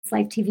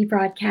It's Life TV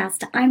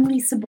broadcast. I'm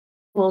Lisa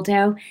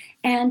Boldo,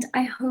 and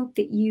I hope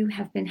that you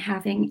have been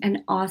having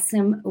an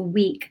awesome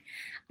week.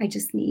 I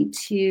just need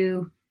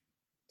to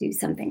do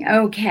something.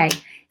 Okay,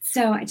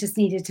 so I just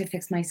needed to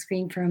fix my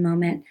screen for a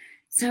moment.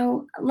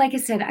 So, like I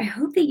said, I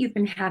hope that you've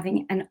been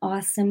having an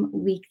awesome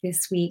week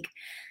this week.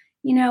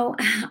 You know,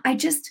 I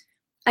just,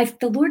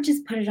 the Lord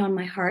just put it on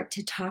my heart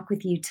to talk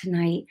with you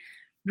tonight,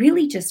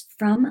 really just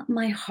from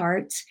my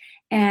heart,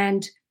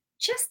 and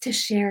just to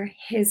share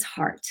His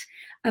heart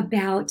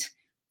about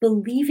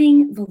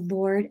believing the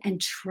Lord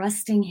and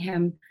trusting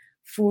Him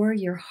for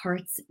your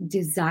heart's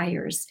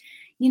desires.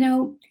 You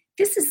know,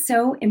 this is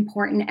so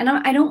important. And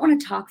I don't want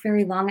to talk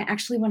very long. I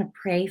actually want to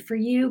pray for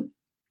you,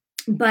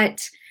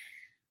 but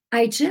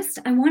I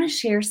want to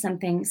share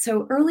something.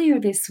 So earlier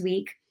this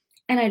week,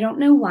 and I don't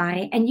know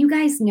why, and you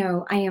guys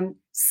know I am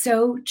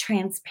so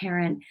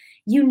transparent.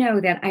 You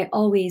know that I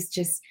always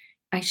just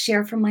I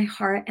share from my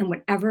heart, and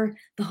whatever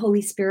the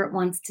Holy Spirit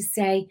wants to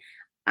say,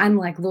 I'm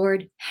like,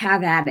 Lord,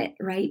 have at it,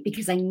 right?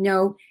 Because I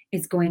know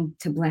it's going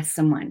to bless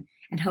someone.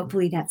 And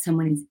hopefully that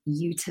someone is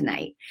you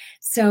tonight.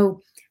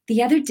 So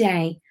the other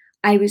day,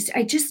 I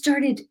just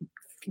started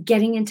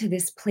getting into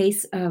this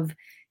place of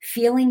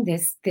feeling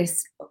this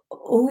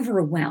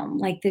overwhelm,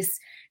 like this,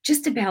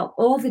 just about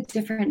all the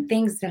different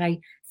things that I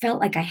felt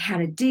like I had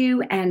to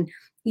do. And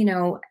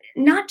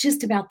not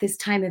just about this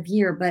time of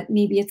year, but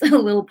maybe it's a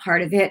little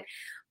part of it.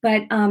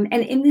 But and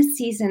in this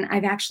season,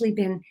 I've actually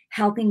been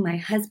helping my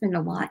husband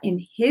a lot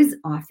in his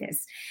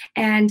office.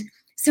 And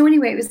so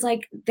anyway, it was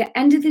like the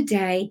end of the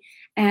day,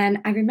 and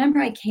I remember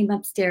I came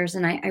upstairs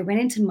and I went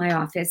into my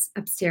office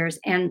upstairs,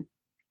 and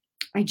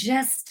I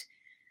just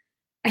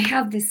I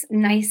have this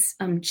nice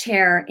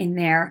chair in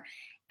there,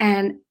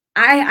 and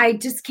I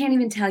just can't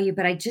even tell you,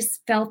 but I just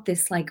felt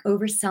this like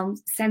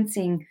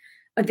sensing,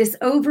 this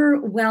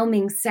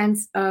overwhelming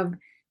sense of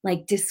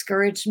like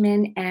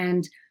discouragement,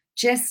 and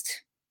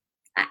just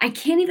I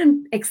can't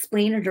even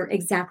explain it or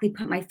exactly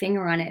put my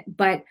finger on it,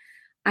 but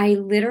I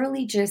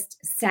literally just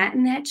sat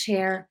in that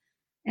chair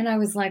and I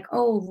was like,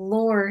 "Oh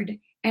Lord,"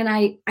 and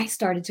I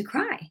started to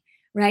cry,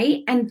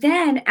 right? And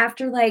then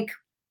after, like,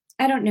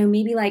 I don't know,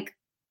 maybe like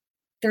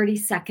 30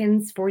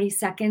 seconds, 40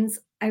 seconds,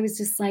 I was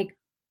just like,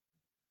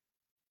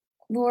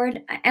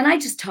 Lord, and I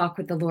just talk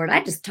with the Lord.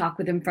 I just talk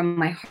with him from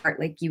my heart.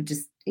 Like,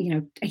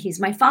 he's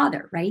my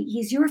father, right?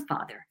 He's your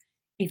father.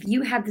 If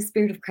you have the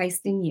Spirit of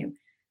Christ in you,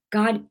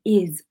 God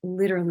is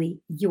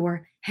literally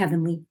your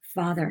heavenly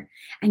father.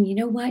 And you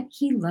know what?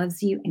 He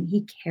loves you and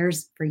he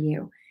cares for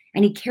you.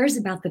 And he cares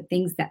about the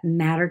things that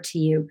matter to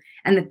you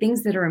and the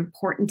things that are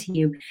important to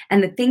you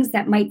and the things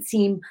that might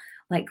seem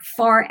like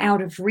far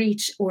out of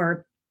reach,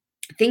 or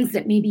things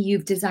that maybe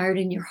you've desired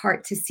in your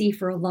heart to see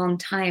for a long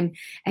time,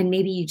 and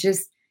maybe you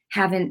just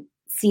haven't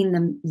seen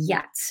them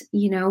yet.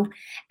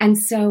 And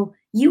so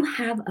you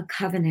have a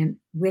covenant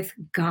with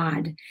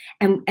God,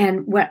 and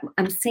what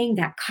I'm saying,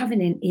 that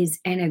covenant is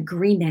an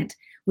agreement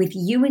with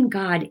you and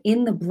God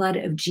in the blood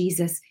of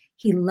Jesus.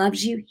 He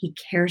loves you, he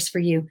cares for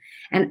you,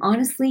 and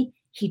honestly,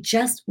 he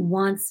just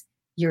wants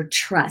your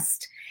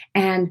trust.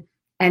 And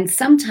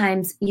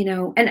sometimes,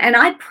 and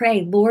I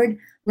pray, Lord,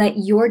 let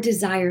your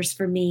desires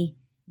for me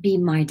be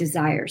my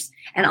desires.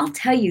 And I'll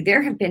tell you,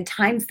 there have been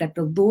times that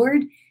the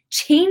Lord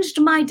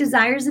changed my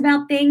desires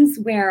about things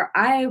where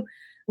I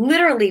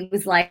literally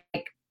was like,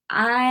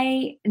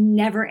 I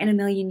never in a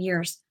million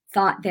years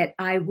thought that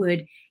I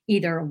would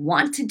either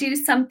want to do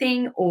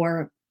something,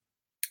 or,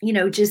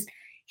 just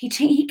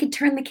he could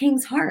turn the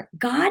king's heart.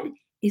 God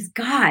is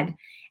God.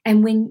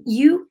 And when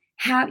you're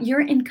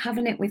in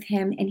covenant with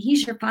him and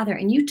he's your father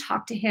and you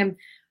talk to him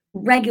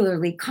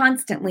regularly,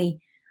 constantly,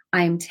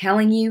 I'm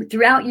telling you,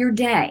 throughout your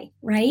day,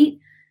 right?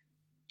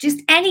 Just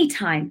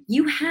anytime,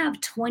 you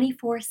have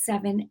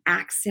 24/7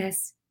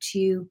 access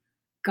to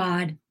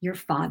God, your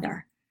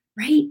Father,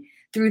 right?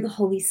 Through the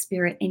Holy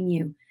Spirit in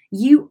you.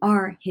 You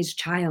are his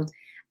child.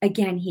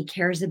 Again, he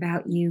cares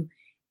about you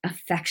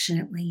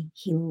affectionately.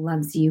 He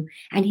loves you,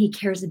 and he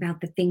cares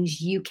about the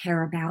things you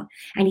care about,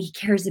 and he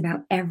cares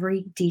about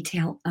every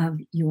detail of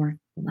your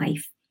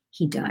life.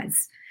 He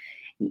does.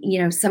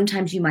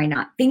 Sometimes you might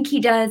not think he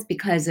does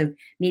because of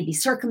maybe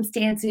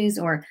circumstances,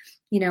 or,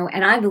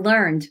 and I've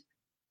learned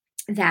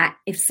that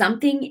if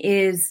something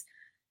is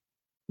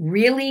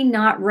really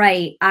not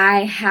right,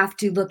 I have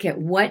to look at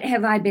what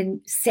have I been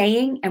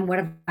saying and what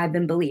have I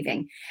been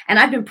believing. And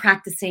I've been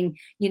practicing,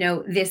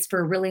 this for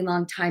a really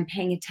long time,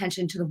 paying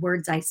attention to the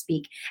words I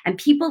speak. And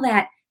people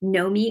that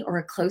know me or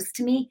are close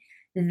to me,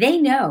 they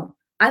know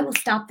I will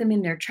stop them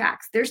in their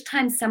tracks. There's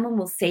times someone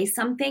will say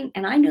something,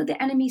 and I know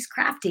the enemy's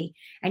crafty,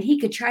 and he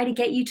could try to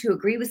get you to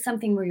agree with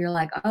something where you're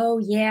like, oh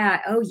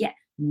yeah, oh yeah.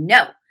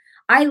 No,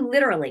 I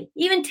literally,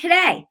 even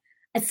today,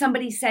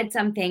 somebody said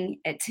something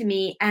to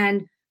me,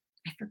 and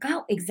I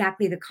forgot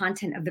exactly the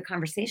content of the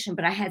conversation,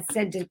 but I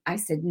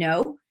said,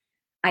 no,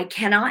 I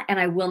cannot and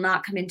I will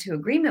not come into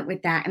agreement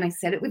with that. And I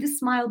said it with a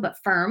smile, but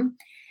firm.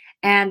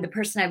 And the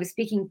person I was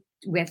speaking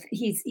with,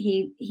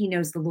 he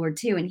knows the Lord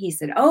too. And he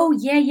said, oh,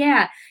 yeah,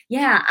 yeah,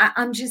 yeah,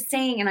 I'm just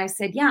saying. And I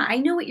said, yeah, I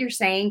know what you're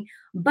saying,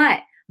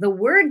 but The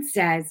word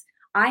says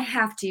I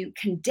have to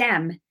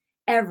condemn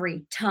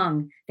every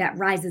tongue that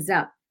rises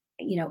up,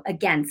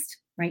 against,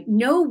 right?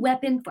 No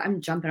weapon, I'm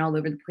jumping all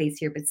over the place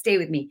here, but stay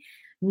with me.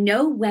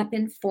 No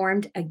weapon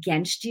formed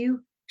against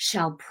you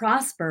shall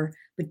prosper,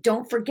 but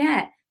don't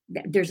forget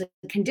that there's a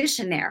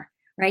condition there,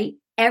 right?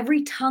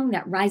 Every tongue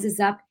that rises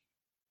up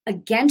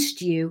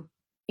against you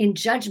in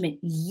judgment,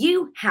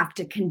 you have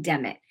to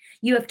condemn it.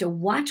 You have to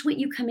watch what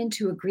you come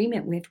into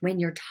agreement with when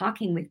you're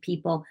talking with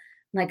people.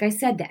 Like I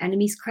said, the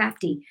enemy's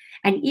crafty.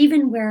 And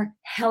even where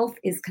health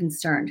is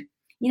concerned,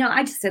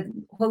 I just said,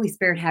 Holy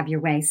Spirit, have your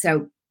way.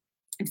 So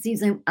it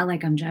seems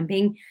like I'm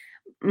jumping.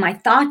 My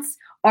thoughts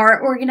are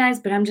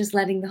organized, but I'm just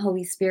letting the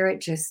Holy Spirit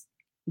just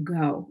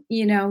go,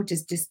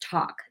 just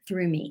talk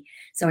through me.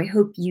 So I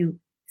hope you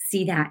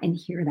see that and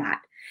hear that.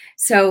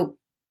 So,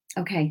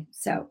 okay,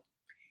 so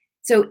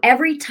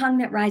every tongue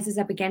that rises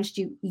up against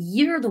you,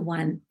 you're the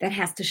one that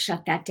has to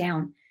shut that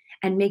down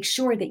and make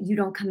sure that you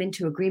don't come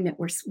into agreement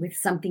with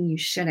something you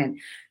shouldn't.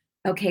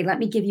 Okay, let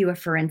me give you a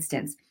for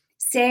instance.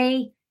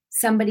 Say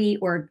somebody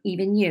or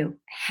even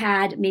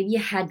maybe you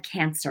had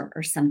cancer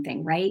or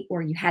something, right?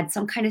 Or you had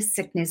some kind of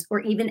sickness or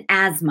even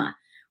asthma,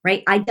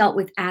 right? I dealt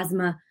with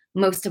asthma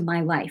most of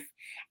my life.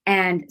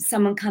 And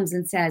someone comes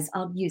and says,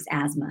 I'll use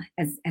asthma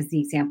as the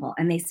example.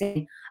 And they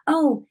say,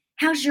 oh,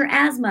 how's your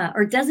asthma?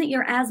 Or doesn't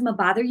your asthma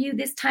bother you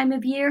this time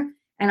of year?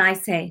 And I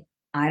say,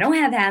 I don't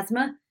have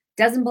asthma.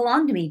 Doesn't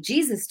belong to me.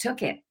 Jesus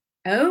took it.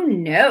 Oh,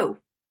 no,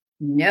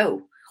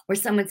 no. Or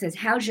someone says,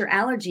 how's your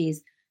allergies?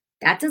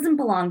 That doesn't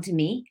belong to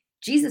me.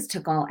 Jesus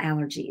took all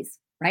allergies,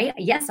 right?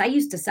 Yes, I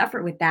used to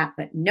suffer with that,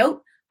 but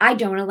nope, I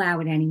don't allow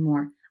it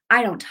anymore.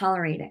 I don't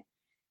tolerate it.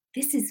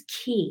 This is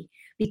key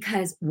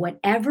because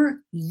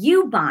whatever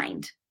you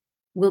bind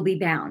will be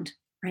bound,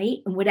 right?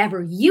 And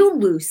whatever you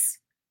loose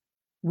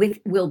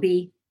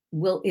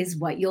is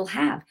what you'll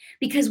have.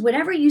 Because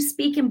whatever you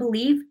speak and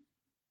believe,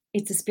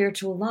 it's a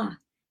spiritual law.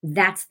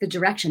 That's the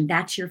direction.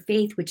 That's your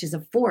faith, which is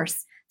a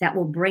force that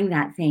will bring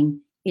that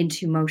thing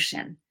into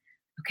motion.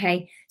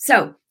 Okay.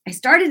 So I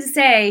started to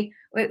say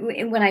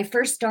when I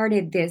first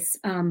started this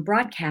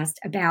broadcast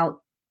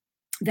about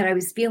that I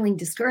was feeling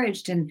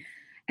discouraged and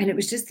it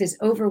was just this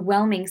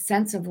overwhelming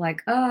sense of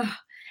like, oh,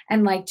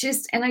 and I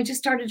just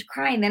started to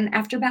cry. And then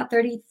after about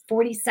 30,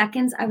 40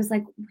 seconds, I was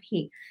like,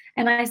 wait.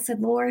 And I said,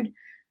 Lord,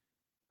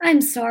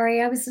 I'm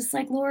sorry. I was just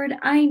like, Lord,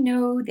 I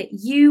know that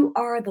you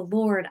are the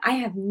Lord. I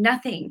have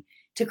nothing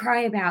to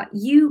cry about.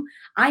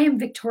 I am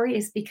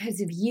victorious because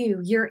of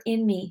you. You're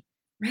in me,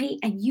 right?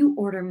 And you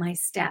order my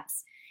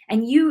steps.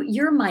 And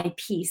you're my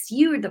peace.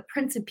 You are the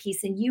Prince of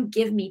Peace, and you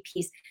give me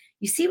peace.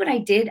 You see what I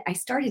did? I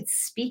started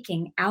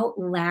speaking out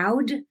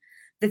loud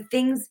the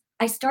things,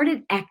 I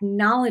started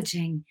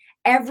acknowledging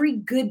every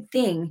good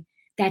thing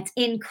that's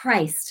in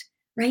Christ,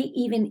 right?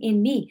 Even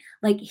in me.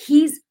 Like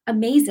he's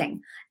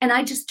amazing. And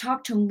I just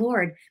talk to him,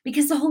 Lord,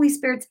 because the Holy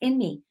Spirit's in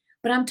me.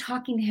 But I'm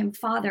talking to him,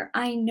 Father,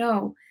 I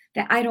know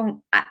that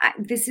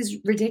this is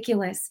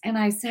ridiculous. And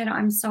I said,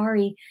 I'm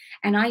sorry.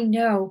 And I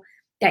know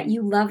that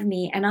you love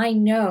me. And I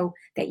know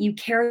that you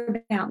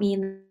care about me.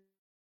 And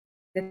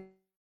the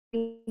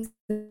things,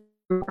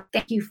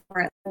 thank you for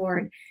it,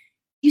 Lord.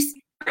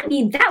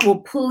 That will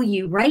pull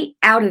you right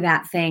out of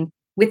that thing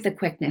with the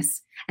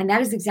quickness. And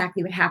that is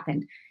exactly what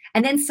happened.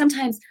 And then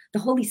sometimes the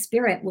Holy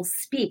Spirit will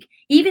speak,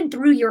 even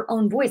through your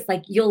own voice.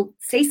 Like you'll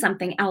say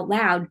something out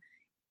loud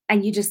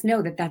and you just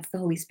know that that's the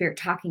Holy Spirit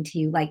talking to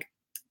you. Like,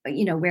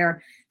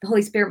 where the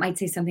Holy Spirit might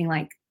say something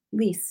like,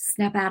 Lise,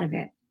 snap out of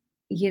it.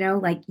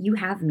 Like you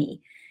have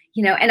me,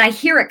 and I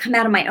hear it come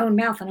out of my own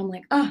mouth and I'm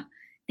like, oh,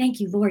 thank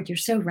you, Lord. You're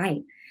so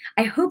right.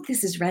 I hope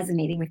this is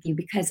resonating with you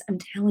because I'm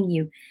telling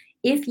you,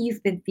 if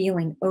you've been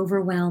feeling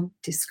overwhelmed,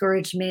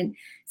 discouragement,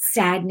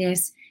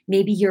 sadness,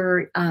 maybe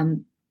you're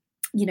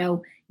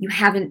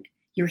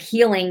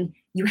healing,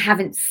 you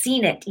haven't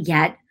seen it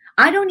yet.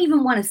 I don't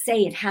even want to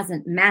say it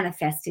hasn't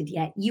manifested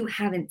yet. You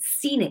haven't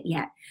seen it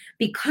yet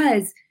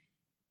because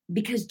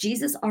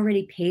Jesus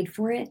already paid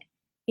for it.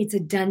 It's a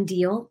done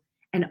deal.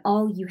 And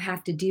all you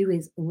have to do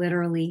is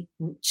literally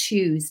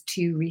choose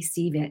to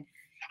receive it.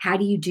 How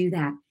do you do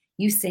that?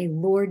 You say,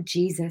 Lord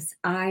Jesus,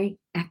 I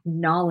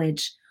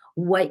acknowledge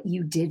what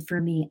you did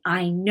for me.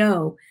 I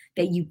know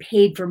that you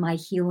paid for my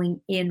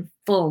healing in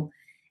full,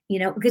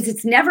 because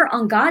it's never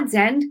on God's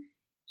end.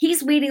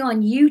 He's waiting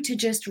on you to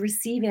just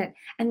receive it.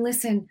 And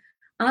listen,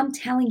 I'm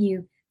telling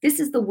you,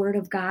 this is the word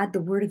of God,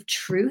 the word of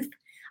truth.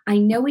 I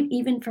know it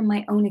even from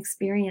my own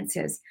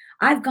experiences.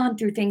 I've gone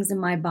through things in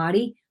my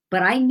body,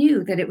 but I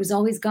knew that it was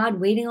always God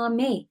waiting on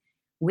me.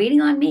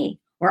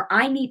 Or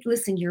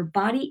listen, your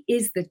body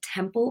is the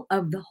temple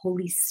of the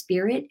Holy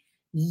Spirit.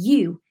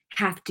 You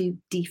have to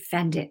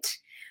defend it,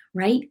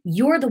 right?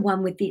 You're the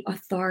one with the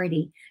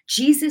authority.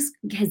 Jesus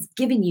has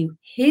given you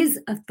his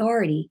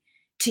authority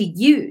to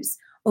use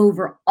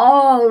over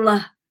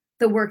all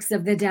the works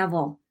of the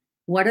devil.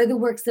 What are the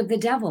works of the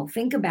devil?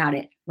 Think about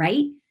it,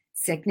 right?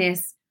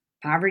 Sickness,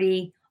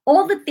 poverty,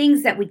 all the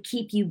things that would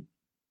keep you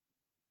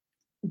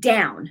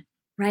down,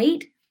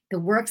 right? The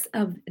works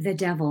of the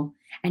devil.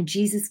 And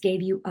Jesus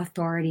gave you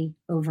authority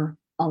over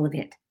all of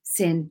it.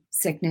 sin,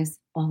 sickness,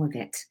 all of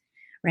it,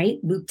 right?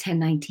 Luke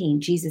 10:19,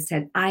 Jesus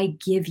said, I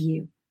give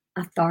you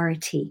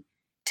authority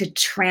to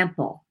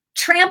trample.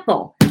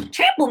 Trample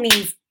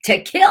means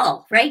to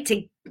kill, right?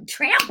 To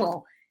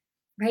trample,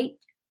 right?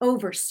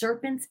 Over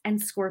serpents and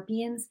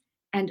scorpions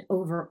and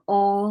over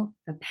all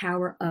the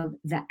power of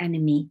the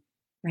enemy,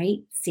 right?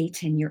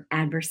 Satan, your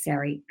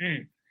adversary.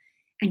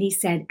 And he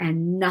said,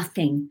 and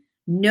nothing,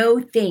 no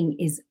thing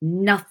is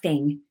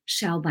nothing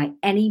shall by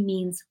any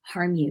means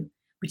harm you.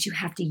 But you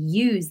have to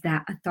use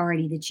that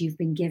authority that you've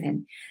been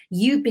given.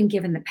 You've been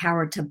given the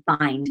power to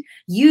bind.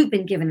 You've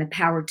been given the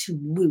power to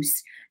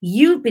loose.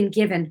 You've been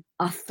given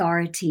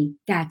authority.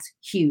 That's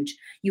huge.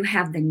 You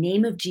have the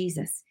name of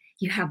Jesus.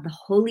 You have the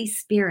Holy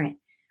Spirit,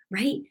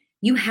 right?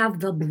 You have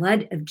the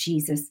blood of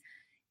Jesus.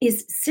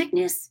 Is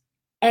sickness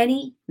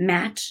any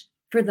match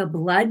for the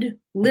blood?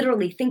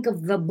 Literally, think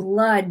of the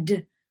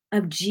blood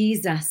of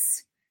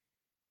Jesus.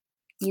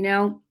 You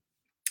know,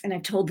 and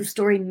I've told the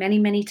story many,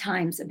 many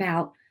times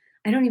about,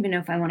 I don't even know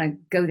if I want to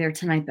go there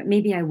tonight, but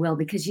maybe I will,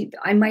 because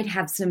I might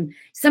have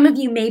some of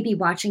you may be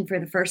watching for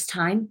the first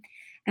time.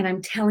 And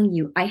I'm telling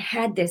you, I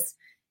had this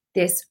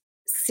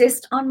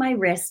cyst on my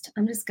wrist.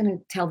 I'm just going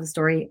to tell the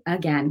story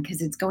again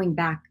because it's going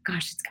back.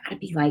 Gosh, it's got to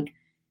be like,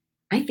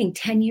 I think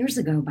 10 years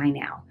ago by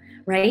now,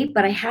 right?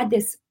 But I had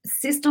this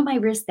cyst on my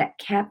wrist that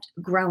kept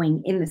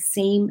growing in the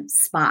same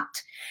spot.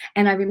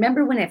 And I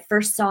remember when I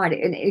first saw it,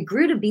 and it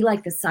grew to be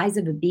like the size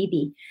of a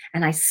BB.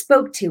 And I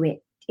spoke to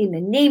it in the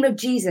name of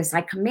Jesus.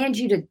 I command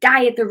you to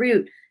die at the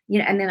root. You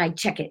know, and then I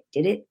check it.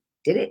 Did it?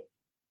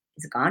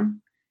 Is it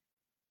gone?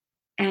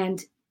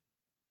 And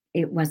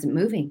it wasn't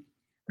moving,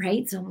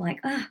 right? So I'm like,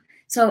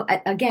 So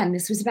again,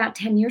 this was about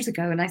 10 years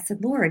ago. And I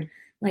said, Lord,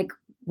 like,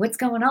 what's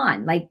going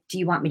on? Like, do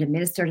you want me to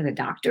minister to the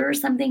doctor or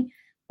something?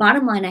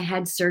 Bottom line, I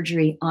had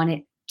surgery on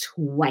it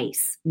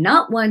twice,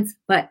 not once,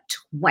 but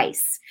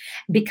twice,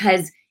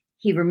 because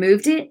he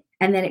removed it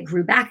and then it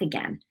grew back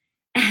again.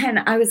 And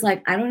I was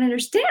like, I don't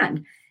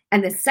understand.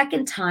 And the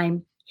second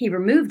time he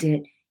removed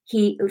it,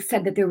 he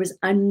said that there was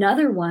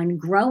another one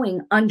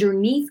growing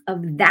underneath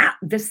of that,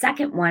 the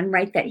second one,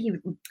 right? That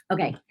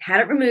had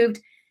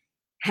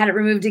it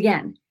removed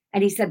again.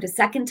 And he said the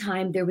second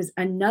time there was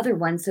another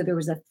one. So there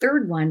was a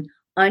third one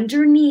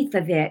underneath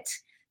of it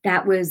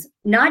that was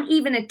not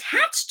even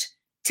attached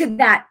to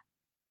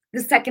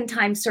the second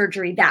time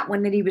surgery, that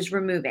one that he was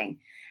removing.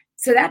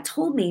 So that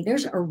told me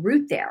there's a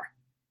root there.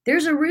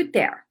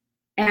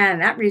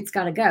 And that root's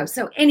got to go.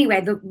 So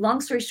anyway, the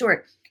long story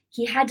short,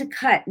 he had to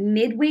cut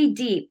midway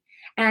deep,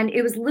 and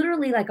it was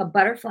literally like a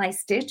butterfly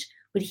stitch.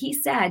 But he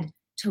said,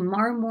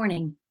 tomorrow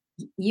morning,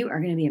 you are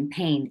going to be in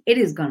pain. It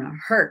is going to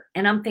hurt.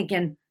 And I'm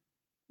thinking,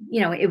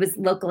 it was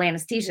local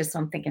anesthesia. So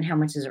I'm thinking, how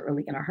much is it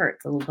really going to hurt?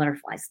 It's a little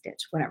butterfly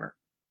stitch, whatever.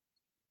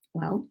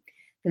 Well,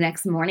 the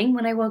next morning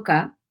when I woke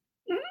up,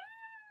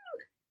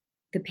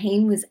 the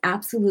pain was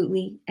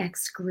absolutely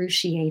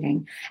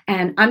excruciating.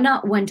 And I'm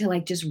not one to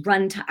like just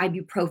run to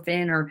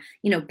ibuprofen or,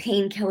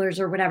 painkillers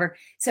or whatever.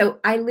 So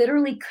I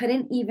literally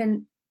couldn't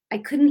even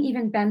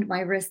bend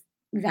my wrist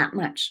that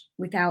much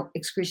without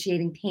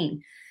excruciating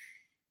pain.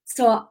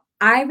 So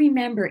I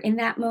remember in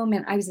that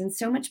moment, I was in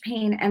so much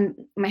pain, and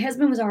my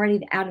husband was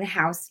already out of the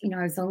house.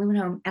 I was the only one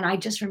home. And I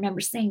just remember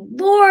saying,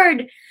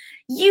 Lord,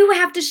 you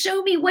have to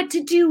show me what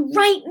to do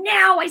right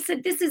now. I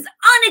said, this is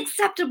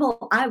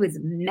unacceptable. I was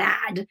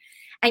mad.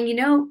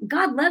 And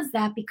God loves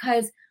that,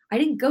 because I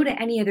didn't go to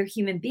any other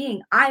human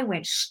being. I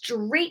went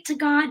straight to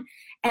God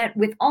and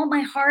with all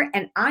my heart,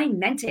 and I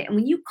meant it. And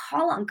when you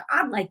call on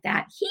God like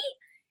that,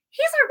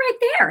 he's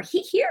right there.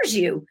 He hears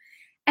you.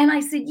 And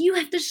I said, you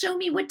have to show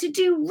me what to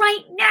do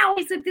right now.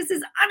 I said, this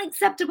is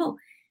unacceptable.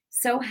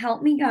 So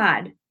help me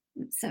God.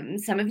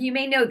 Some of you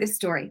may know this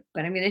story,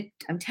 but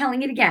I'm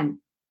telling it again,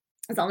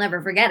 because I'll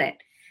never forget it.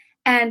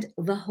 And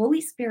the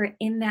Holy Spirit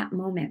in that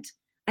moment,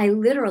 I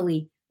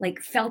literally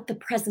felt the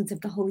presence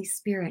of the Holy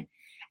Spirit.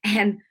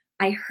 And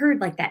I heard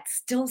like that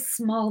still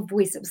small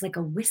voice. It was like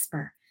a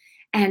whisper.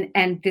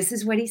 And this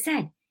is what he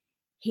said.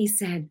 He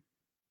said,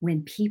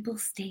 when people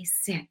stay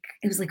sick,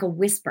 it was like a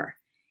whisper.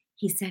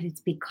 He said, it's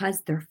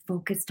because they're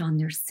focused on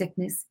their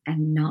sickness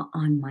and not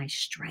on my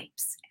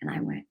stripes. And I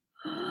went,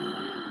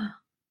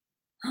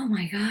 oh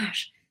my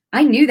gosh.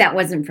 I knew that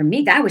wasn't from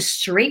me. That was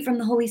straight from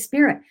the Holy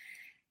Spirit.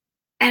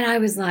 And I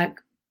was like,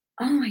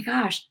 oh my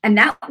gosh. And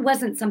that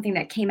wasn't something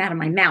that came out of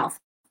my mouth.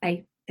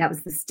 That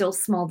was the still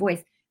small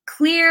voice,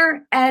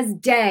 clear as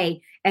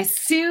day. As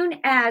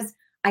soon as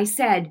I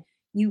said,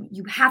 you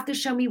have to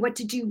show me what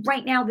to do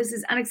right now. This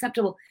is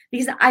unacceptable.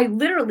 Because I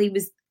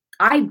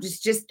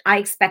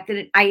expected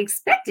it. I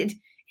expected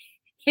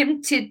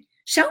him to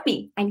show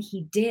me, and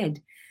he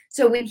did.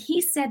 So when he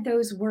said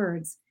those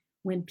words,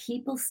 when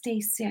people stay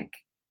sick,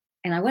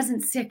 and I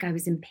wasn't sick, I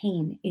was in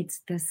pain,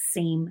 it's the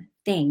same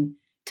thing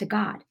to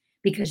God,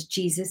 because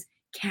Jesus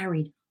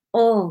carried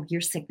all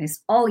your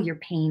sickness, all your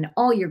pain,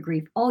 all your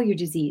grief, all your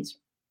disease,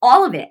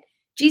 all of it.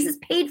 Jesus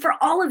paid for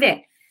all of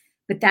it.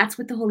 But that's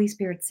what the Holy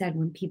Spirit said.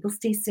 When people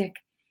stay sick,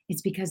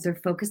 it's because they're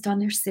focused on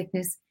their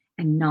sickness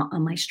and not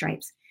on my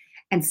stripes.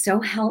 And so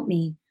help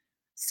me,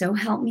 So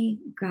help me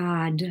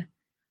God.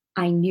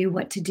 I knew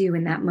what to do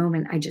in that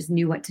moment. I just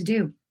knew what to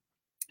do.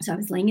 So I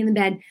was laying in the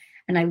bed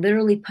and I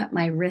literally put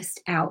my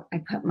wrist out.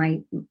 I put my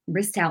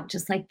wrist out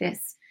just like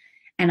this.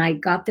 And I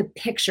got the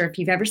picture. If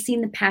you've ever seen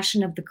The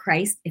Passion of the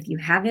Christ, if you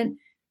haven't,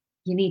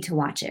 you need to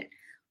watch it.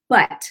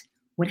 But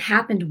what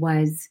happened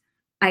was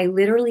I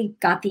literally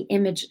got the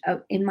image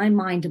in my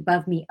mind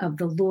above me of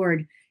the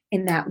Lord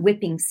in that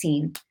whipping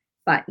scene,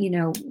 but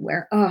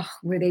where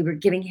they were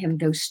giving him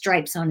those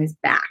stripes on his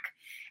back.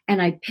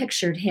 And I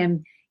pictured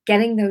him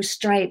getting those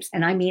stripes.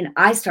 And I mean,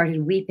 I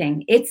started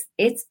weeping. It's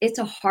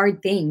a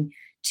hard thing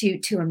to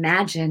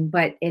imagine,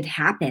 but it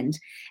happened.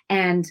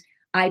 And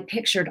I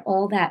pictured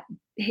all that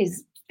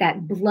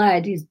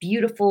blood, his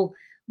beautiful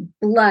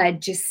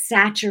blood just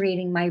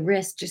saturating my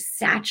wrist,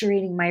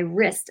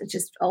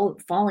 just all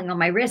falling on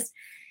my wrist.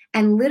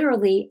 And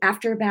literally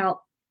after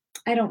about,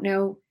 I don't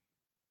know,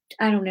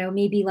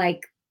 maybe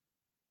like,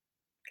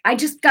 I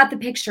just got the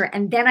picture.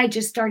 And then I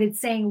just started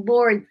saying,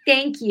 Lord,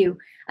 thank you.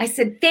 I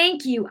said,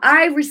 thank you.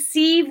 I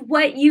receive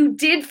what you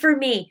did for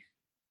me.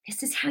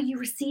 This is how you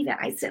receive it.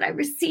 I said, I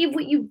receive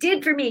what you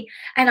did for me.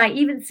 And I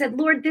even said,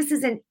 Lord, this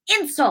is an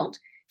insult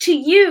to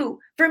you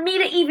for me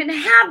to even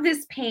have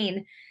this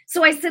pain.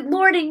 So I said,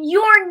 Lord, in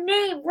your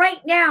name right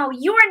now,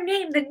 your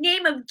name, the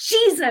name of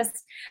Jesus,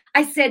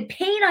 I said,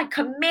 pain, I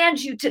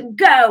command you to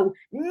go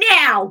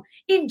now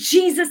in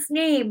Jesus'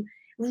 name,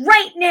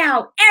 right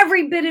now,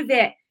 every bit of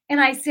it. And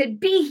I said,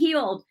 be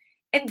healed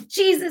in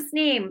Jesus'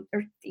 name,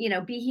 or,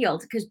 be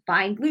healed, because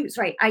bind, loose,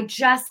 right?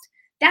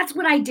 That's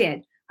what I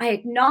did. I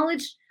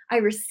acknowledged, I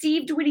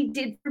received what he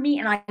did for me,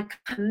 and I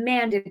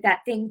commanded that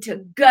thing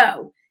to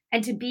go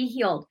and to be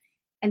healed.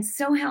 And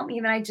so help me.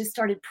 And I just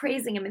started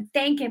praising him and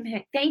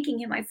thanking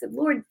him. I said,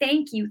 Lord,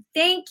 thank you,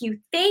 thank you,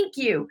 thank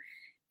you.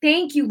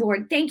 Thank you,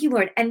 Lord. Thank you,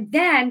 Lord. And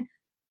then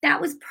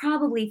that was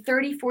probably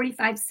 30,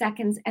 45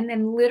 seconds. And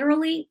then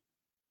literally,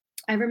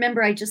 I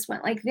remember I just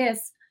went like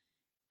this,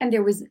 and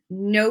there was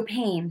no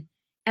pain.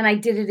 And I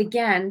did it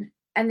again,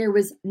 and there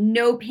was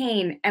no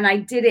pain. And I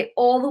did it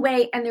all the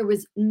way, and there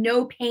was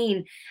no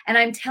pain. And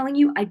I'm telling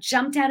you, I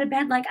jumped out of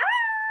bed like, thank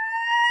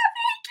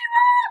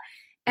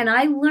you. And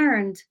I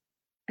learned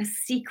a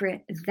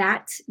secret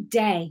that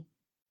day.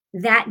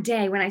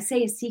 When I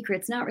say a secret,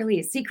 it's not really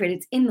a secret,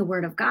 it's in the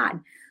Word of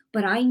God.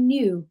 But I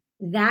knew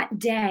that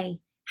day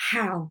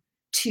how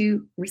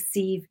to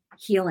receive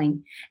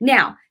healing.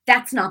 Now,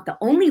 that's not the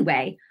only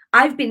way.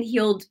 I've been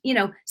healed,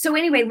 So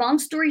anyway, long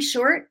story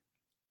short,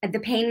 the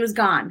pain was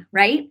gone,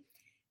 right?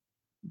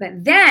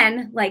 But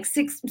then, like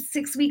six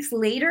weeks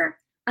later,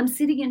 I'm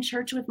sitting in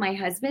church with my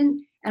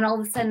husband, and all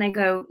of a sudden I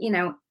go,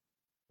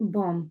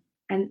 boom,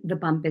 and the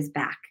bump is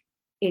back.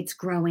 It's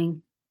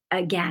growing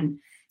again.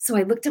 So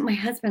I looked at my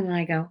husband and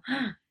I go,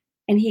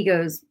 and he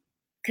goes,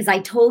 because I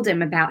told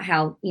him about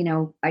how,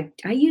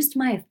 I used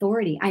my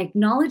authority. I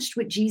acknowledged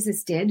what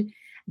Jesus did,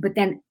 but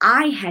then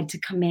I had to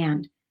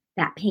command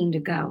that pain to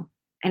go.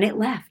 And it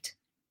left.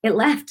 It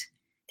left.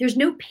 There's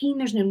no pain.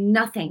 There's no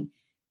nothing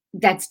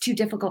that's too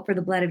difficult for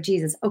the blood of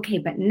Jesus. Okay,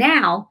 but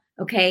now,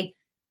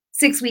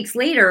 6 weeks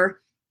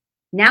later,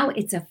 now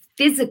it's a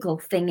physical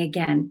thing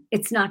again.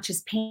 It's not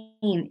just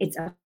pain. It's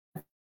a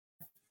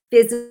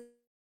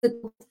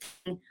physical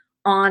thing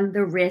on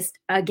the wrist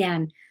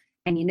again.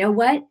 And you know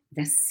what?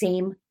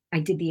 I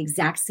did the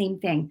exact same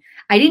thing.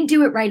 I didn't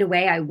do it right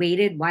away. I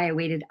waited. Why I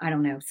waited, I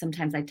don't know.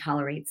 Sometimes I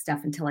tolerate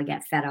stuff until I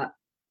get fed up.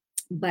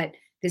 But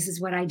this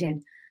is what I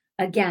did.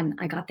 Again,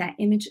 I got that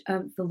image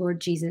of the Lord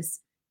Jesus,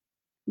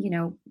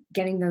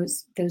 getting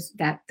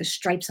the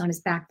stripes on his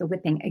back, the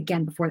whipping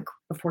again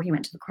before he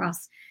went to the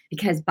cross,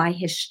 because by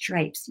his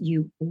stripes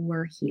you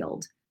were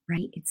healed,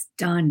 right? It's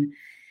done.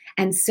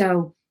 And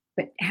so,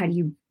 but how do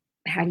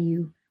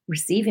you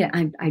receive it?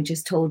 I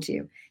just told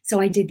you. So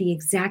I did the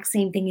exact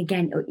same thing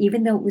again,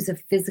 even though it was a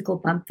physical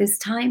bump this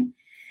time.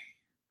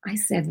 I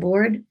said,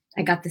 Lord,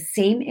 I got the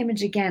same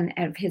image again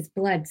of his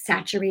blood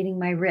saturating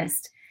my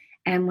wrist.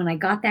 And when I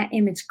got that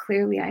image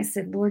clearly, I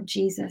said, Lord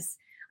Jesus,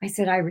 I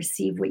said, I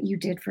receive what you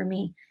did for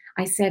me.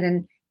 I said,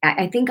 and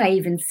I think I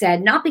even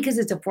said, not because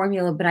it's a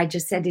formula, but I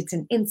just said it's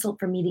an insult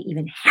for me to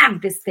even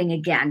have this thing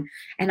again.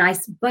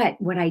 But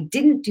what I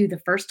didn't do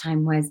the first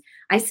time was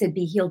I said,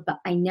 be healed, but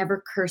I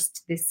never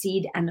cursed the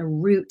seed and the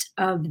root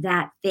of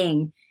that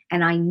thing.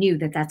 And I knew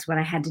that that's what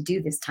I had to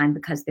do this time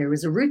because there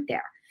was a root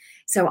there.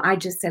 So I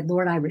just said,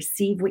 Lord, I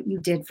receive what you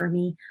did for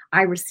me.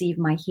 I receive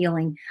my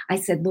healing. I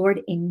said, Lord,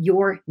 in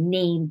your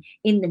name,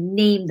 in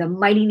the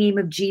mighty name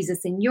of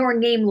Jesus, in your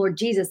name, Lord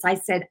Jesus, I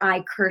said,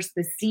 I curse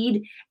the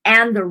seed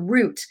and the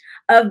root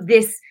of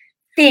this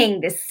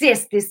thing, this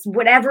cyst, this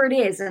whatever it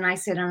is. And I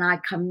said, and I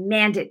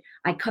command it.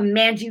 I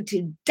command you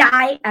to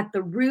die at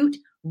the root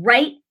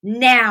right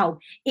now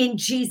in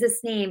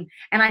Jesus' name.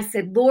 And I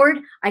said, Lord,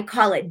 I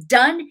call it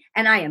done,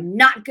 and I am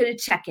not going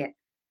to check it.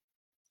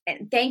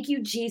 And thank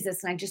you,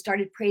 Jesus. And I just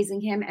started praising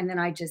him. And then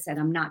I just said,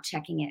 I'm not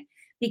checking it,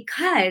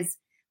 because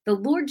the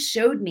Lord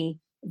showed me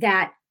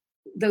that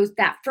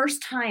that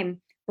first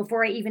time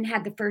before I even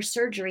had the first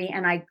surgery,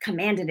 and I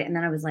commanded it. And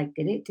then I was like,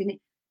 did it?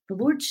 The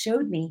Lord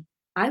showed me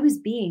I was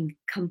being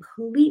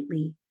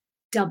completely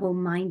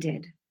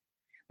double-minded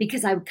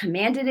because I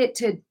commanded it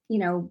to,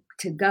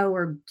 to go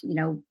or,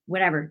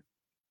 whatever,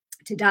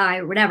 to die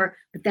or whatever.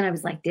 But then I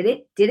was like, did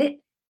it? Did it?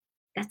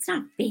 That's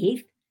not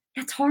faith.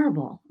 That's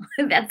horrible.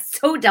 That's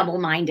so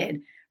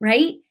double-minded,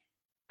 right?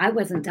 I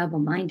wasn't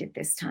double-minded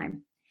this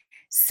time.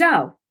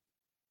 So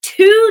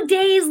 2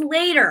 days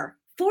later,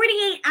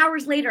 48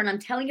 hours later, and I'm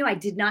telling you, I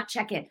did not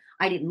check it.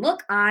 I didn't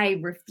look. I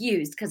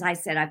refused because I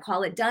said, I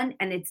call it done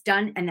and it's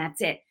done and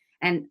that's it.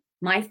 And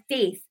my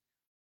faith,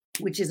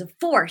 which is a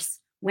force,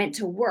 went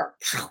to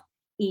work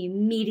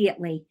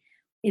immediately.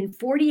 In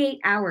 48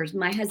 hours,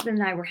 my husband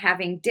and I were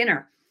having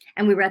dinner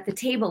and we were at the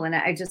table and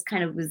I just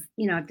kind of was,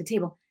 at the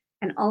table.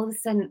 And all of a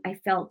sudden I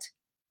felt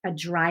a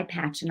dry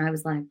patch and I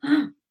was like,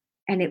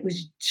 and it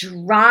was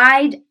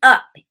dried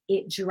up.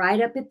 It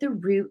dried up at the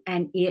root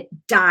and it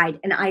died.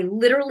 And I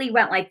literally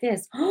went like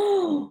this.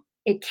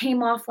 It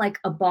came off like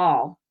a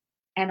ball.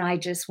 And I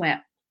just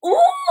went,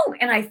 oh,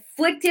 and I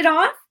flicked it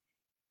off.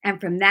 And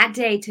from that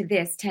day to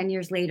this, 10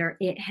 years later,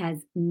 it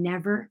has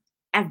never,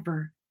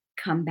 ever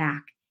come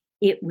back.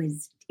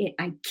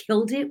 I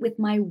killed it with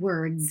my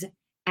words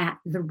at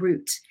the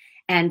root.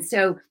 And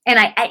so, and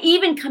I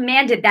even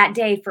commanded that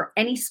day for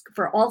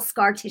all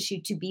scar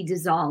tissue to be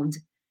dissolved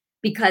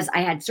because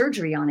I had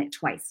surgery on it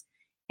twice.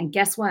 And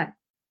guess what?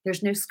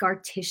 There's no scar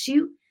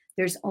tissue.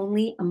 There's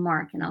only a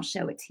mark, and I'll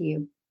show it to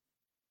you.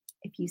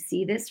 If you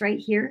see this right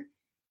here,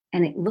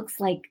 and it looks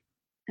like,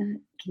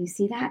 can you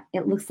see that?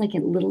 It looks like a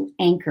little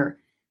anchor.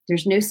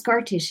 There's no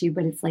scar tissue,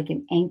 but it's like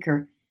an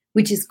anchor,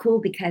 which is cool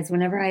because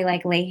whenever I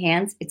lay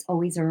hands, it's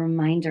always a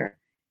reminder,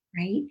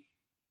 right?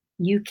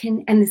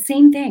 And the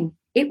same thing,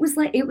 it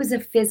was a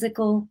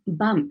physical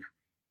bump.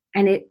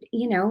 And it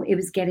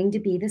was getting to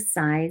be the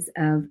size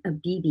of a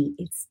BB.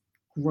 It's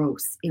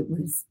gross.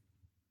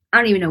 I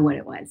don't even know what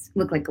it was. It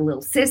looked like a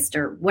little cyst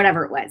or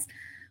whatever it was.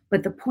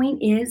 But the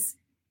point is,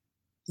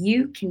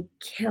 you can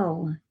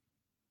kill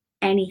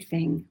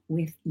anything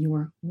with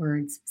your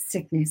words.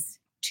 Sickness,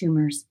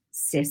 tumors,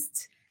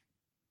 cysts,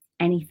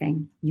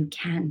 anything you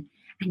can.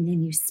 And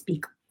then you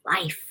speak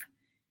life,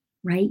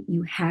 right?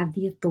 You have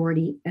the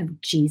authority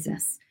of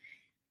Jesus.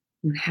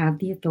 You have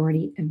the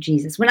authority of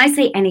Jesus. When I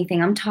say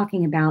anything, I'm not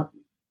talking about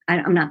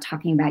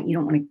you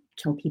don't want to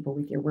kill people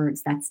with your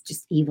words. That's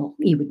just evil.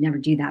 You would never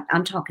do that.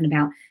 I'm talking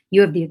about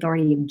you have the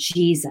authority of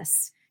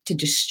Jesus to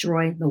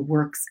destroy the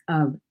works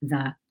of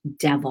the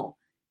devil.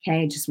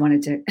 Okay, I just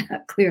wanted to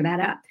clear that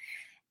up.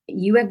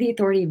 You have the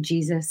authority of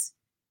Jesus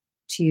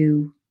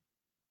to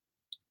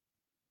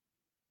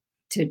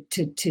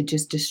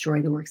just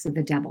destroy the works of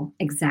the devil,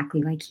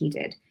 exactly like he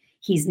did.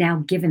 He's now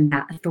given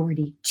that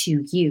authority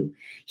to you.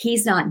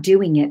 He's not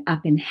doing it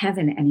up in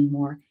heaven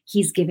anymore.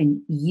 He's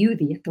given you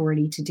the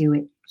authority to do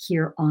it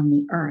here on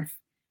the earth.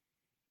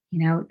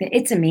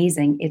 It's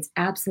amazing. It's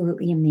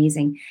absolutely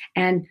amazing.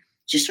 And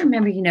just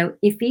remember,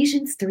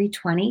 Ephesians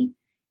 3:20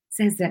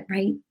 says that,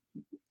 right?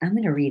 I'm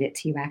going to read it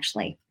to you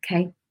actually.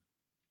 Okay.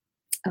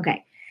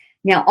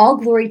 Now, all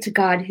glory to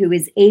God who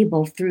is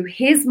able through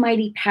his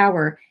mighty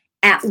power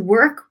at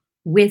work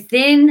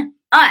within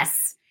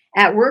us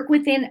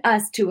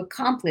to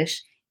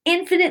accomplish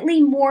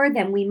infinitely more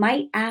than we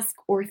might ask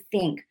or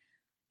think.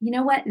 You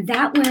know what?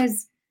 That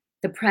was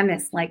the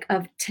premise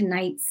of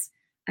tonight's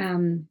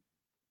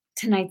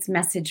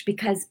message,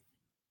 because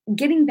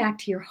getting back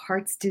to your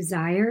heart's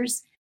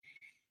desires,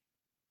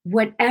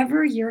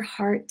 whatever your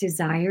heart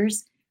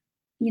desires,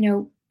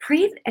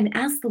 pray and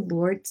ask the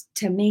Lord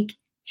to make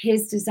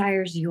his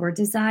desires your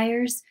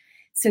desires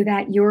so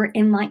that you're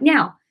in line.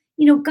 Now,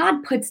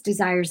 God puts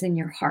desires in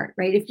your heart,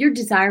 right? If you're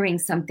desiring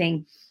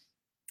something,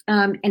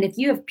 and if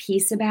you have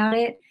peace about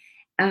it,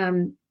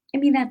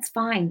 that's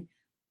fine.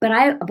 But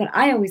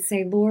I always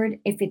say, Lord,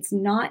 if it's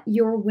not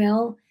your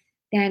will,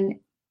 then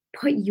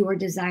put your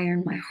desire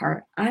in my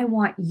heart. I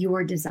want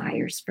your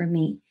desires for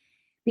me,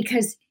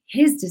 because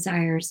his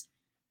desires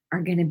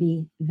are going to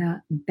be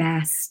the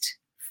best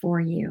for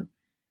you,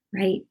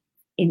 right?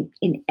 In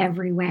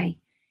every way.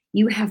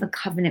 You have a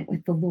covenant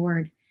with the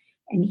Lord,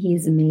 and he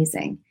is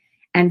amazing.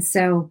 And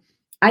so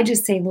I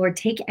just say, Lord,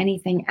 take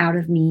anything out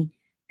of me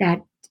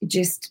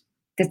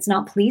that's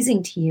not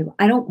pleasing to you.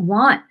 I don't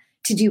want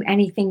to do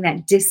anything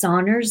that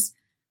dishonors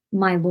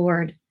my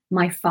Lord,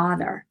 my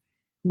Father,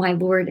 my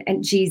Lord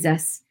and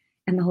Jesus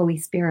and the Holy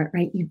Spirit,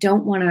 right? You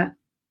don't want to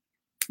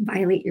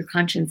violate your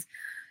conscience.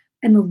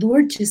 And the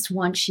Lord just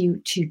wants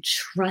you to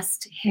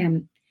trust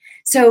him.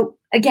 So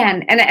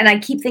again, and I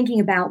keep thinking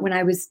about when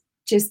I was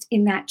just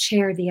in that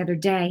chair the other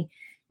day,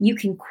 you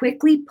can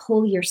quickly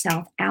pull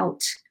yourself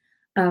out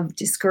of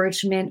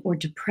discouragement or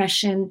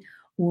depression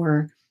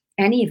or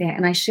any of it.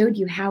 And I showed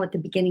you how at the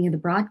beginning of the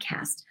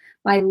broadcast,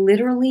 by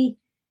literally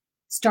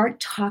start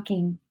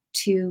talking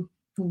to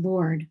the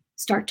Lord,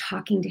 start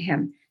talking to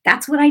him.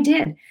 That's what I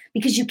did,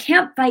 because you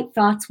can't fight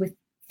thoughts with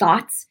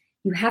thoughts.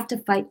 You have to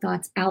fight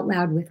thoughts out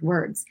loud with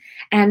words.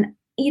 And,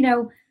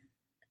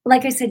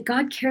 like I said,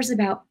 God cares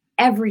about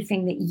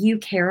everything that you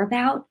care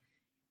about,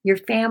 your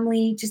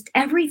family, just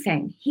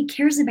everything. He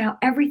cares about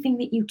everything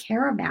that you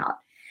care about.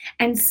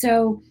 And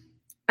so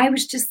I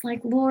was just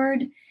like,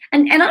 Lord,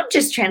 and I'm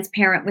just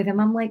transparent with him.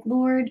 I'm like,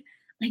 Lord,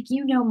 like,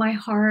 you know my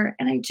heart.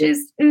 And I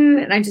just,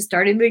 and I just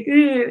started like,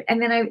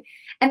 and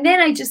then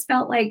I just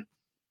felt like,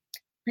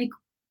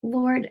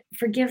 Lord,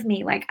 forgive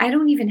me. Like, I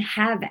don't even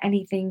have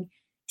anything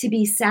to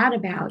be sad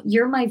about.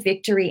 You're my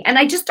victory. And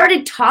I just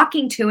started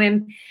talking to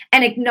him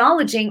and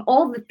acknowledging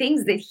all the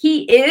things that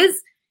he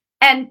is.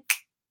 And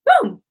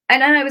boom.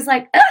 And then I was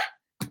like,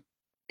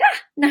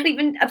 not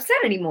even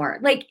upset anymore.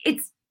 Like,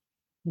 it's,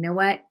 you know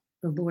what?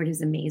 The Lord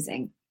is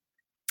amazing.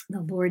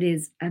 The Lord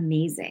is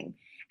amazing.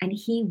 And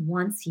he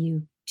wants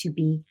you to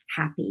be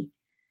happy.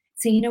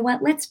 So, you know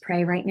what? Let's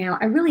pray right now.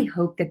 I really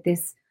hope that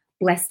this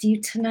blessed you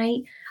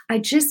tonight. I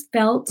just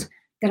felt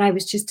that I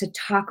was just to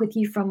talk with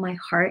you from my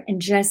heart and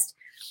just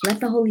let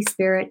the Holy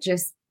Spirit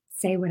just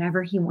say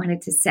whatever he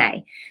wanted to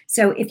say.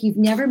 So, if you've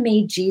never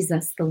made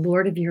Jesus the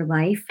Lord of your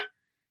life,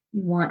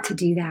 you want to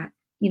do that.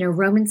 You know,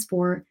 Romans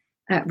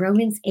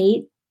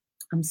 8,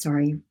 I'm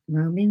sorry,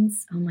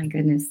 Romans, oh my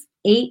goodness,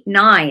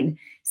 8:9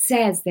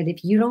 says that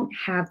if you don't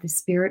have the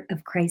Spirit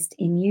of Christ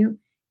in you,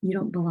 you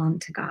don't belong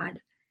to God.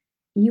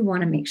 You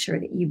want to make sure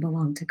that you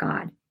belong to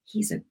God.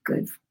 He's a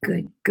good,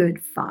 good,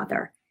 good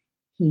Father.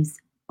 He's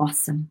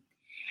awesome.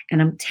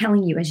 And I'm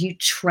telling you, as you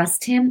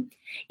trust him,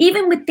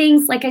 even with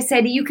things, like I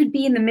said, you could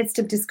be in the midst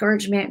of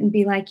discouragement and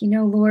be like,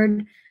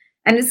 Lord,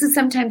 and this is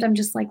sometimes I'm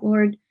just like,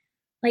 Lord,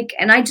 like,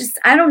 and I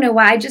don't know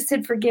why. I just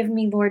said, forgive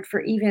me, Lord,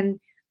 for even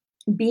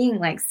being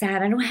like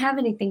sad. I don't have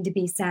anything to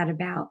be sad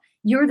about.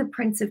 You're the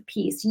Prince of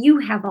Peace. You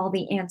have all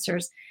the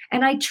answers.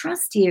 And I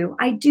trust you.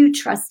 I do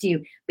trust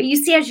you. But you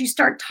see, as you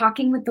start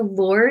talking with the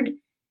Lord,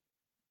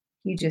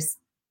 you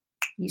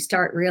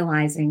start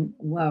realizing,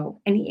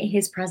 whoa, and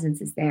his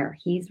presence is there.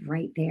 He's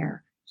right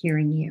there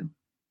hearing you.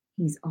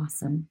 He's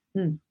awesome.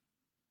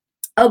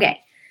 Okay.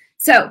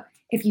 So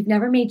if you've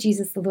never made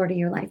Jesus the Lord of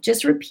your life,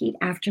 just repeat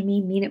after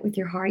me, mean it with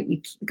your heart.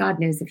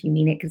 God knows if you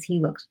mean it because he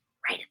looks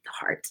right at the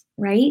heart,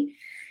 right?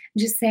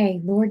 Just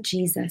say, Lord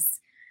Jesus,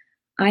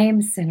 I am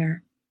a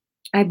sinner.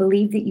 I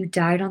believe that you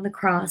died on the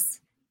cross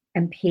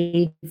and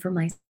paid for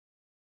my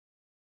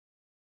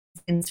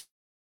sins.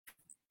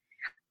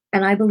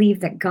 And I believe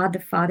that God the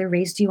Father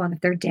raised you on the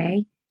third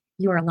day.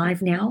 You are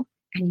alive now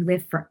and you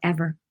live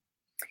forever.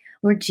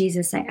 Lord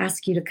Jesus, I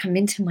ask you to come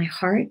into my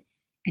heart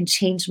and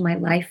change my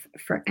life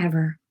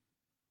forever.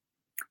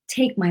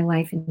 Take my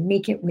life and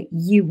make it what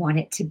you want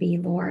it to be,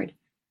 Lord.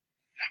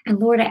 And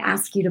Lord, I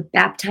ask you to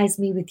baptize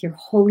me with your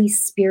Holy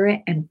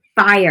Spirit and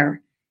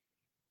fire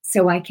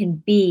so I can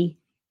be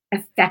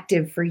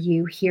effective for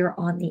you here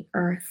on the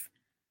earth.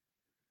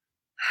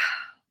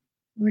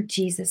 Lord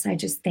Jesus, I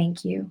just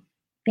thank you.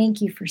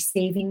 Thank you for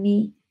saving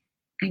me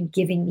and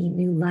giving me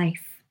new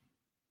life.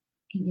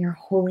 In your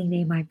holy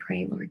name I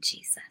pray, Lord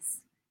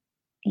Jesus.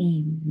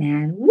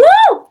 Amen.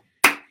 Woo!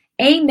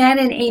 Amen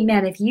and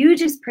amen. If you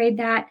just prayed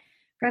that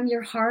from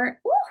your heart,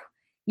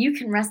 you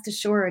can rest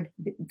assured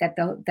that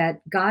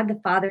God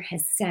the Father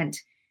has sent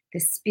the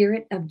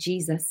Spirit of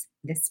Jesus,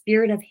 the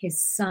Spirit of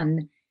his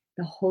Son,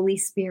 the Holy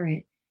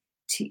Spirit,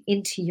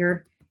 into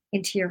your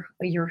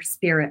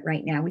spirit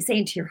right now. We say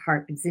into your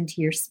heart, but it's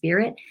into your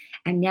spirit.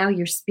 And now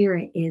your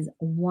spirit is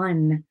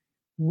one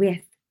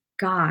with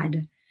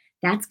God.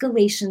 That's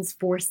Galatians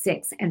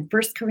 4:6. And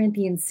 1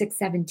 Corinthians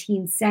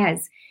 6:17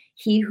 says,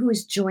 he who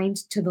is joined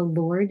to the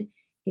Lord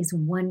is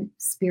one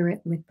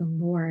spirit with the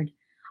Lord.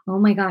 Oh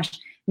my gosh.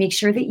 Make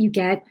sure that you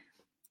get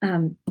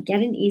an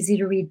easy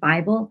to read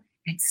Bible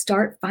and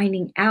start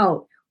finding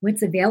out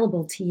what's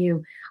available to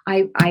you.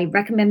 I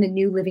recommend the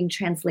New Living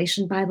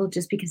Translation Bible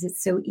just because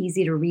it's so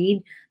easy to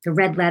read. The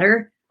Red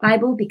Letter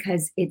Bible,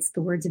 because it's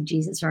the words of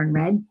Jesus are in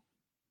red.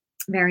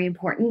 Very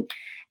important.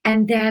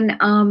 And then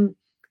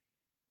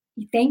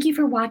thank you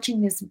for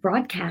watching this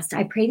broadcast.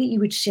 I pray that you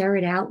would share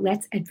it out.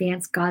 Let's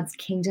advance God's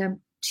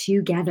kingdom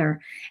together.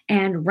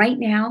 And right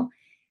now,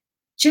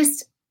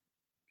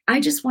 I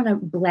just want to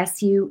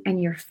bless you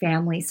and your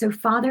family. So,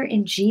 Father,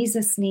 in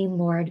Jesus' name,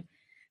 Lord,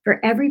 for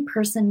every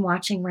person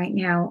watching right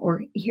now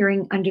or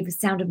hearing under the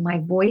sound of my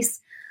voice,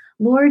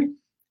 Lord,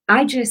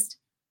 I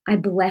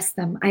bless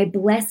them. I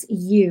bless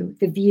you,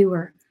 the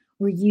viewer,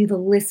 or you, the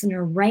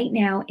listener, right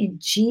now in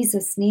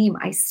Jesus' name.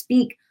 I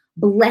speak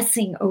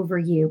blessing over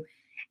you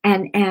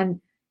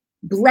and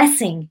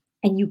blessing,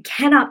 and you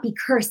cannot be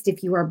cursed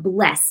if you are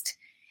blessed.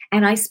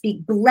 And I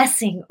speak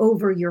blessing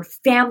over your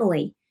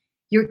family,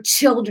 your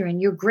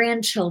children, your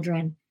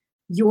grandchildren,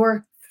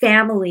 your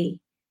family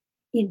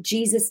in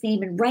Jesus'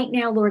 name. And right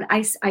now, Lord,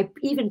 I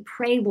even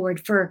pray,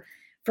 Lord, for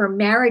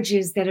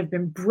marriages that have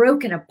been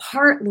broken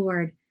apart,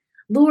 Lord.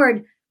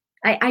 Lord,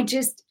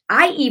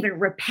 I even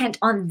repent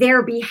on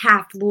their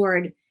behalf,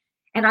 Lord.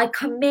 And I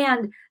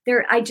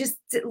just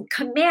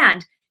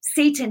command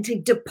Satan to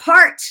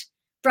depart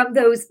from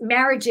those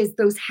marriages,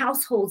 those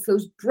households,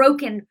 those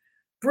broken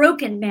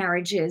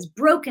marriages,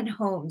 broken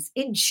homes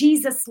in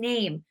Jesus'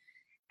 name.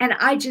 And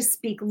I just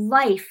speak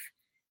life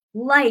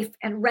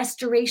and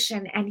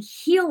restoration and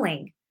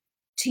healing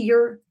to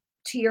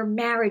your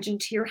marriage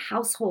and to your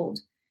household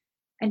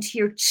and to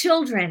your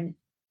children,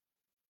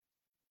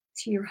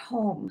 to your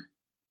home.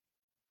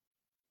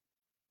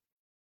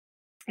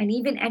 and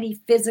even any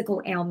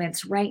physical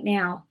ailments right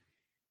now.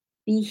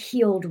 Be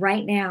healed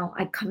right now.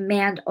 I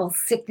command all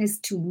sickness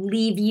to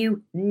leave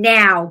you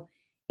now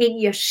in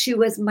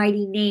Yeshua's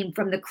mighty name,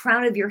 from the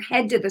crown of your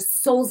head to the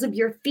soles of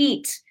your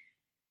feet.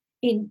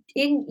 In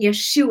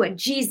Yeshua,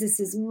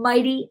 Jesus'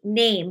 mighty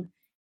name,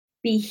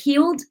 be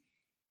healed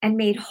and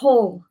made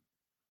whole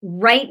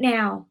right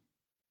now.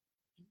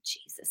 In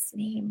Jesus'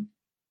 name.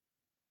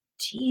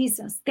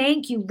 Jesus,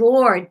 thank you,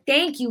 Lord.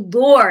 Thank you,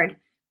 Lord,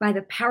 by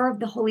the power of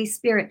the Holy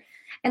Spirit.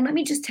 And let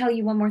me just tell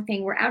you one more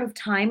thing. We're out of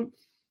time,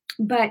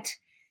 but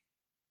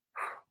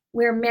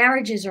where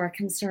marriages are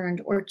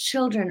concerned, or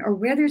children, or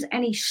where there's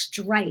any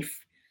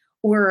strife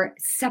or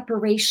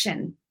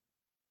separation,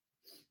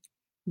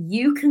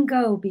 you can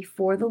go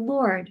before the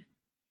Lord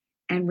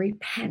and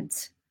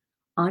repent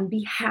on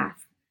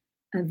behalf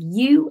of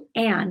you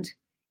and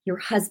your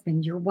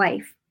husband, your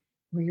wife,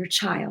 or your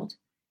child.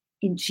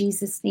 In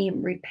Jesus'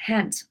 name,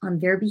 repent on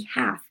their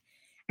behalf,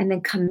 and then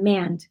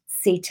command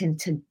Satan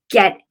to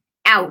get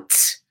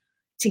out,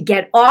 to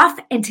get off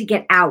and to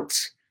get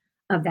out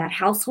of that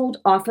household,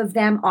 off of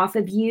them, off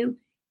of you,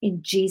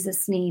 in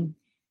Jesus' name.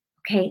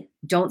 Okay,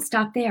 don't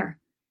stop there.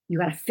 You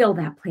got to fill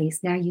that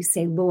place. Now you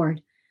say,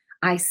 Lord,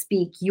 I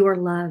speak your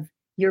love,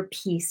 your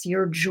peace,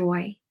 your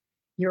joy,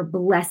 your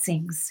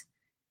blessings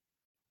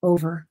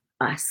over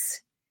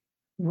us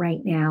right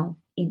now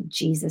in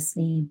Jesus'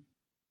 name.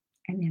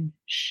 And then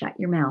shut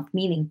your mouth,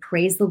 meaning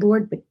praise the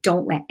Lord, but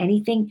don't let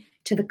anything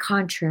to the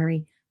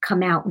contrary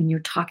come out when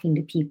you're talking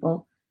to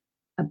people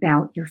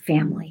about your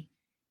family.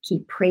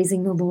 Keep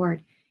praising the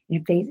Lord.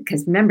 And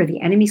because remember,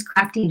 the enemy's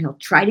crafty, and he'll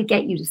try to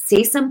get you to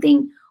say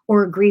something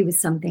or agree with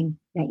something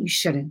that you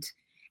shouldn't.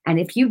 And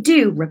if you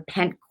do,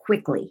 repent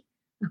quickly.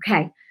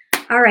 Okay.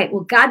 All right.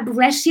 Well, God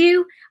bless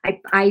you.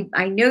 I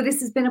know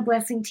this has been a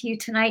blessing to you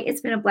tonight. It's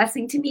been a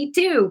blessing to me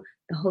too.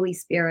 The Holy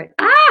Spirit.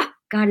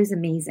 God is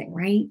amazing,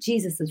 right?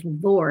 Jesus is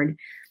Lord.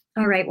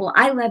 All right. Well,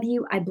 I love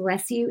you. I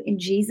bless you in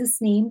Jesus'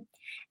 name.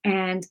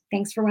 And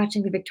thanks for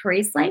watching The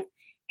Victorious Life.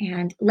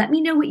 And let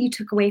me know what you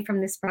took away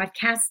from this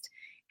broadcast.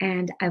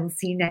 And I will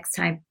see you next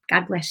time.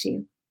 God bless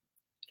you.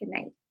 Good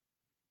night.